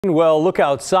Well, look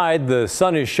outside. The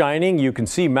sun is shining. You can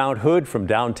see Mount Hood from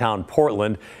downtown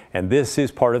Portland, and this is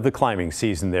part of the climbing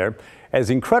season there. As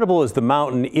incredible as the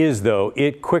mountain is, though,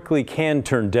 it quickly can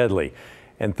turn deadly,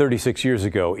 and 36 years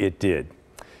ago it did.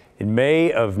 In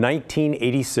May of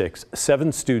 1986,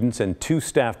 7 students and 2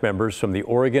 staff members from the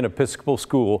Oregon Episcopal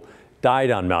School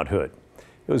died on Mount Hood.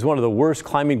 It was one of the worst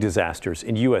climbing disasters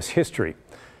in U.S. history.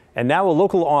 And now a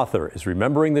local author is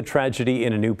remembering the tragedy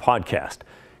in a new podcast.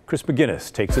 Chris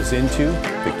McGinnis takes us into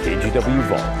the KGW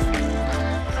Vault.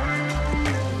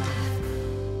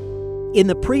 In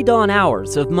the pre-dawn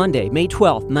hours of Monday, May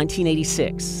 12,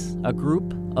 1986, a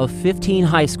group of 15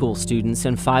 high school students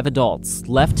and 5 adults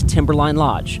left Timberline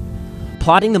Lodge,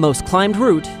 plotting the most climbed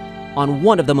route on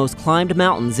one of the most climbed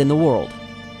mountains in the world.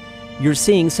 You're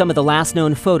seeing some of the last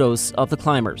known photos of the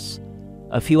climbers.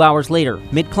 A few hours later,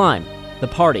 mid-climb, the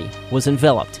party was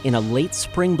enveloped in a late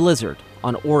spring blizzard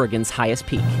on Oregon's highest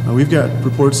peak. We've got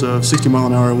reports of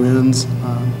 60-mile-an-hour winds,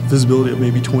 visibility of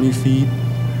maybe 20 feet.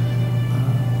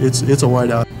 It's a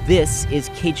whiteout. This is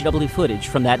KGW footage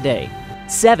from that day.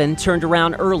 7 turned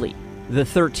around early. The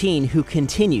 13 who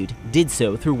continued did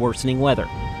so through worsening weather.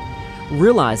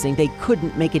 Realizing they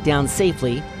couldn't make it down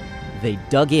safely, they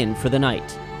dug in for the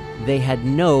night. They had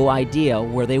no idea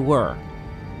where they were.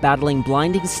 Battling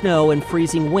blinding snow and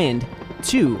freezing wind,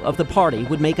 2 of the party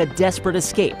would make a desperate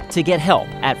escape to get help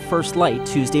at first light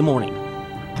Tuesday morning.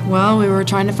 Well, we were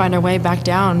trying to find our way back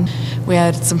down. We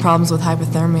had some problems with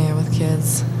hypothermia with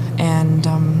kids and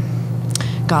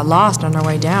got lost on our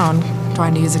way down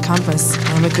trying to use a compass,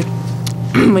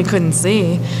 and we couldn't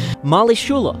see. Molly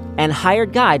Shula and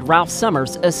hired guide Ralph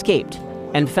Summers escaped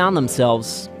and found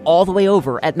themselves all the way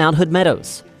over at Mount Hood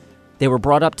Meadows. They were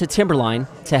brought up to Timberline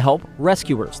to help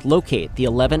rescuers locate the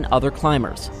 11 other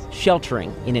climbers,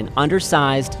 sheltering in an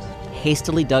undersized,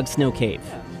 hastily dug snow cave.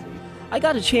 I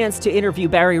got a chance to interview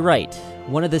Barry Wright,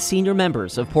 one of the senior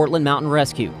members of Portland Mountain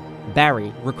Rescue.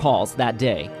 Barry recalls that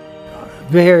day.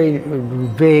 Very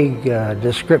vague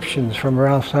descriptions from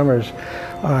Ralph Summers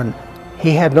on he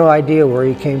had no idea where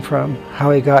he came from, how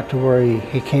he got to where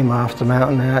he came off the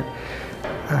mountain at.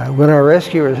 When our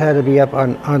rescuers had to be up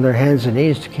on their hands and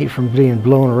knees to keep from being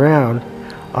blown around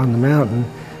on the mountain,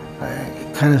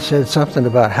 it kind of said something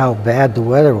about how bad the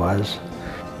weather was.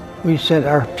 We sent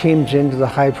our teams into the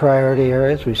high priority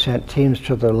areas. We sent teams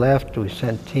to the left. We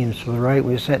sent teams to the right.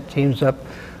 We sent teams up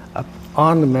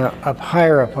on the mountain, up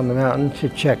higher up on the mountain to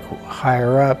check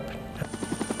higher up.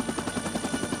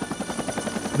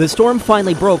 The storm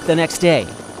finally broke the next day.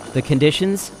 The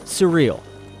conditions surreal.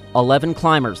 11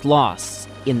 climbers lost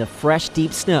in the fresh,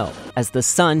 deep snow as the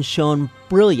sun shone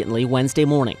brilliantly Wednesday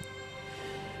morning.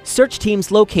 Search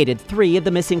teams located 3 of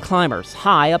the missing climbers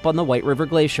high up on the White River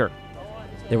Glacier.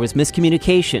 There was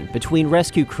miscommunication between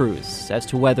rescue crews as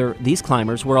to whether these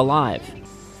climbers were alive.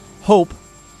 Hope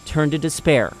turned to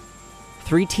despair.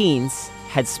 3 teens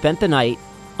had spent the night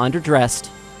underdressed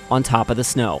on top of the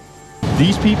snow.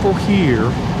 These people here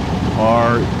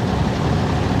are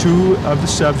 2 of the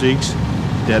subjects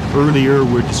that earlier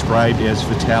were described as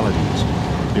fatalities.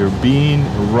 They're being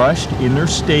rushed in their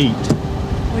state,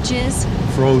 which is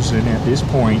frozen at this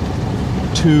point,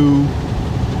 to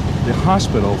the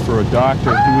hospital for a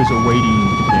doctor who is awaiting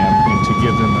them and to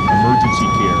give them emergency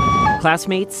care.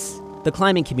 Classmates, the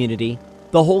climbing community,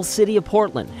 the whole city of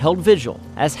Portland held vigil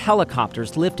as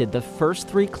helicopters lifted the first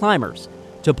 3 climbers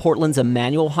to Portland's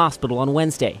Emmanuel Hospital on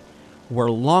Wednesday, where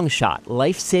long-shot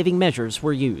life-saving measures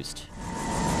were used.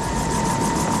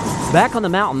 Back on the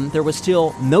mountain, there was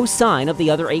still no sign of the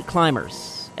other 8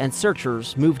 climbers, and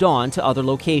searchers moved on to other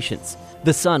locations.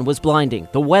 The sun was blinding,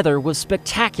 the weather was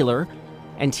spectacular,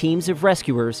 and teams of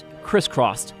rescuers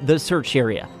crisscrossed the search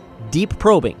area, deep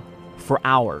probing for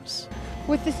hours.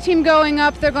 with this team going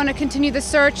up, they're going to continue the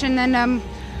search, and then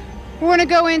we're going to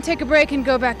go in, take a break, and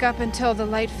go back up until the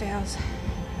light fails.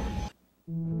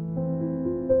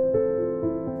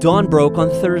 Dawn broke on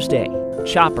Thursday.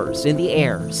 Choppers in the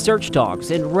air, search dogs,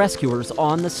 and rescuers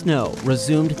on the snow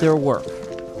resumed their work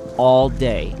all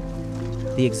day.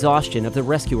 The exhaustion of the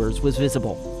rescuers was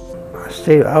visible.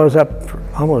 I was up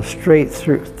almost straight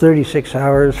through 36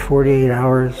 hours, 48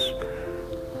 hours,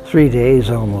 3 days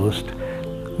almost,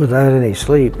 without any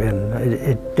sleep, and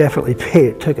it definitely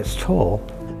took its toll.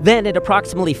 Then at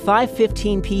approximately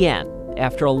 5:15 p.m.,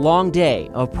 after a long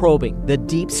day of probing the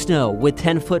deep snow with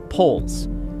 10-foot poles,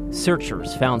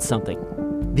 searchers found something.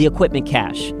 The equipment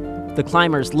cache. The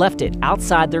climbers left it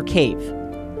outside their cave.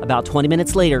 About 20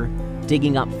 minutes later,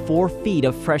 digging up 4 feet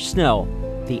of fresh snow,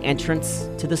 the entrance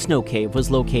to the snow cave was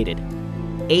located.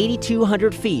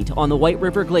 8,200 feet on the White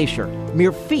River Glacier,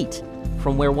 mere feet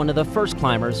from where one of the first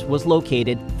climbers was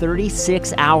located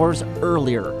 36 hours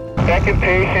earlier. Second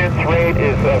patient's rate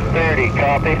is 30.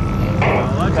 Copy.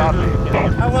 Copy.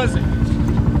 How was it?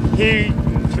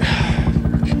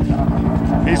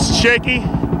 He's shaky,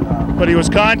 but he was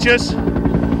conscious.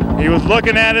 He was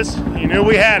looking at us. He knew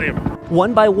we had him.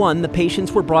 One by one, the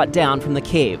patients were brought down from the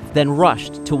cave, then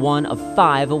rushed to one of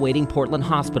 5 awaiting Portland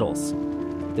hospitals.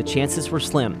 The chances were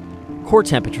slim. Core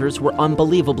temperatures were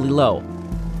unbelievably low.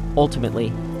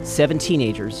 Ultimately, 7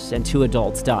 teenagers and 2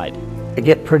 adults died. I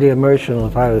get pretty emotional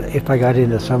if I got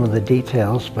into some of the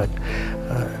details, but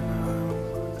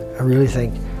I really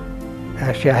think,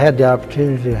 actually I had the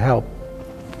opportunity to help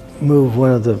move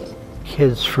one of the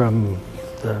kids from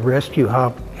the rescue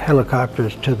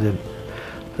helicopters to the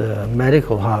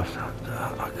medical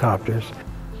helicopters.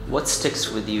 What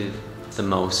sticks with you the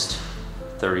most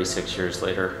 36 years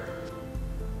later?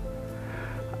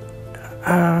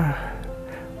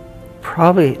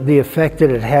 Probably the effect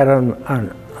that it had on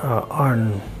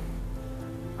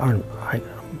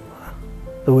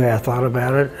the way I thought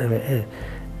about it. I mean,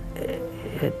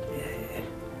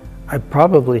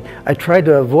 I tried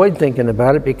to avoid thinking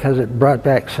about it because it brought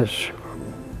back such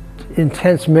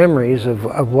intense memories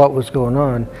of what was going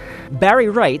on. Barry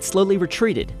Wright slowly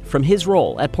retreated from his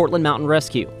role at Portland Mountain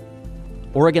Rescue.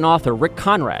 Oregon author Rick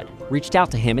Conrad reached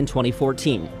out to him in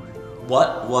 2014.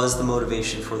 What was the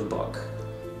motivation for the book?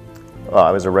 Well,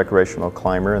 I was a recreational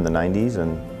climber in the 90s,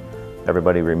 and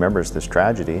everybody remembers this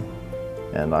tragedy.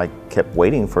 And I kept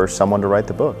waiting for someone to write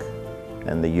the book.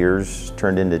 And the years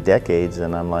turned into decades,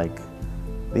 and I'm like,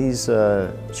 these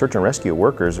search and rescue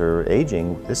workers are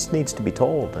aging. This needs to be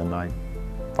told. And I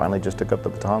finally just took up the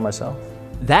baton myself.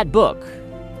 That book,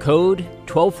 Code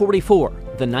 1244,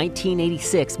 the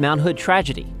 1986 Mount Hood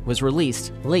tragedy, was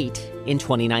released late in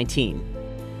 2019.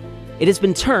 It has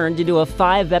been turned into a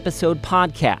 5-episode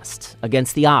podcast,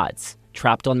 Against the Odds,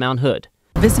 Trapped on Mount Hood.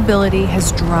 Visibility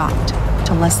has dropped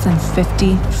to less than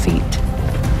 50 feet.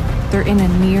 They're in a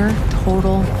near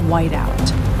total whiteout.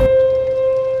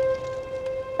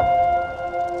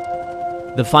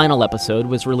 The final episode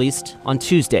was released on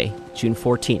Tuesday, June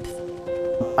 14th.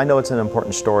 I know it's an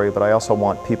important story, but I also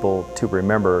want people to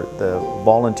remember the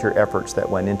volunteer efforts that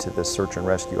went into this search and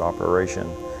rescue operation.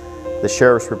 The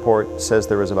sheriff's report says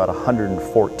there was about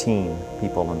 114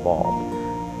 people involved.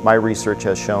 My research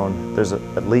has shown there's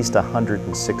at least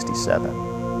 167.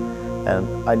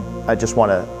 And I just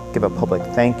want to give a public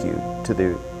thank you to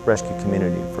the rescue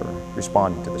community for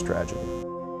responding to this tragedy.